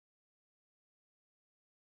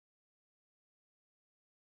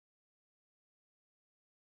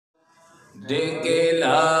ডেকে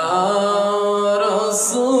লাও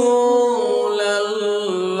রাসূলাল্লাহ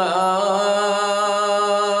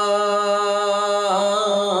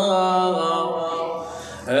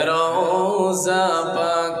রওজা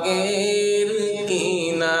পাকের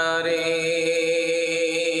কিনারে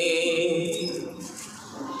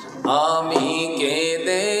আমি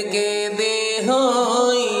কেঁদে কেঁদে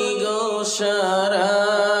হই গো সারা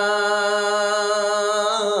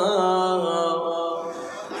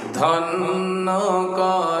ধন্য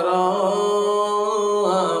কর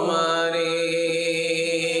আমারে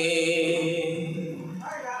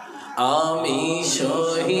আমি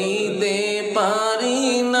সহিতে পারি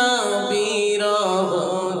না বিরহ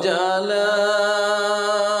জ্বালা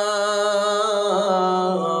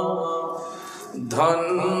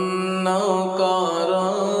ধন্য কর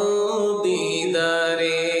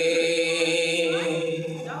দিদারে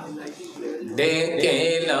ডেকে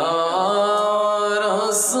লাও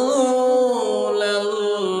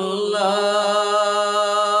রাসূলাল্লাহ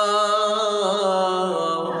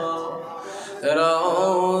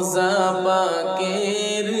রওজা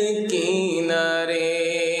পাকের কিনারে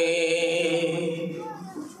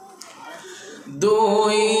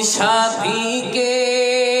দুই সাথীকে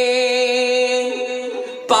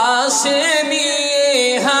পাশে নিয়ে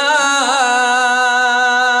হায়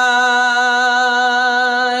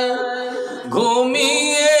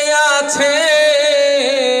ঘুমিয়ে আছে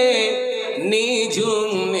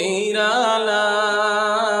নিঝুম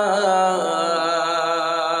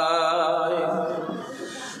নিরালায়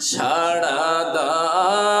সাড়া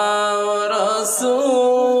দাও রাসূলাল্লাহ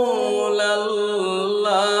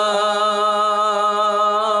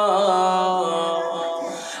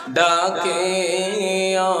ডাকে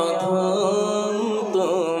অধম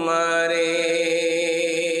তোমারে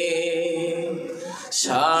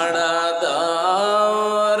সাড়া দাও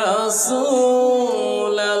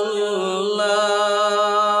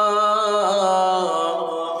রাসূলাল্লাহ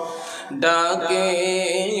ডাকে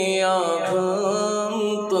অধম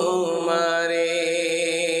তোমারে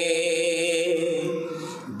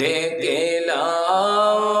ডেকে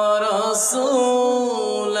লাও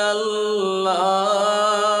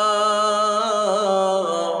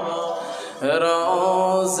রাসূলাল্লাহ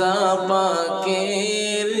রওজা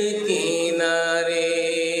পাকের কিনারে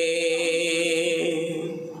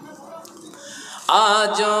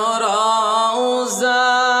আজ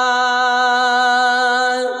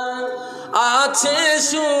রওজায় আছে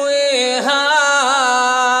শুয়ে হায়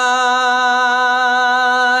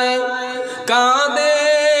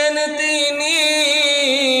কাঁদেন তিনি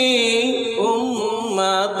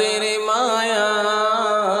উম্মতের মায়া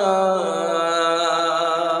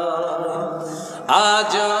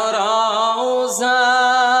আজ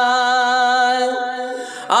রওজায়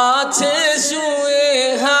আছে শুয়ে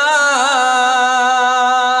হায়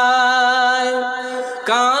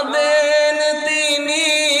কাঁদেন তিনি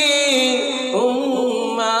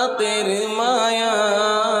উম্মতের মায়া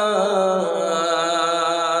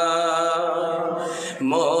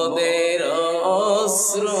মোদের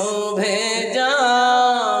অশ্রু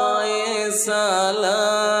ভেজায়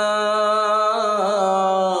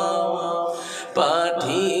সালাম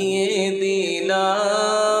পাঠিয়ে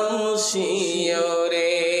দিলাম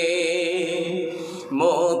শিয়রে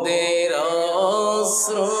মোদের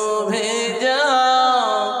অশ্রু ভেজা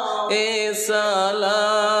এ সালাম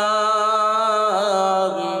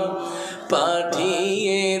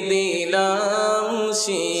পাঠিয়ে দিলাম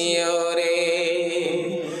শিয়রে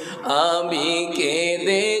আমি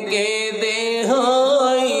কেঁদে কেঁদে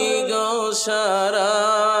হই গো সারা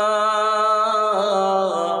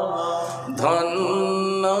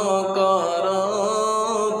ধন্য কর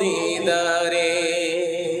দিদারে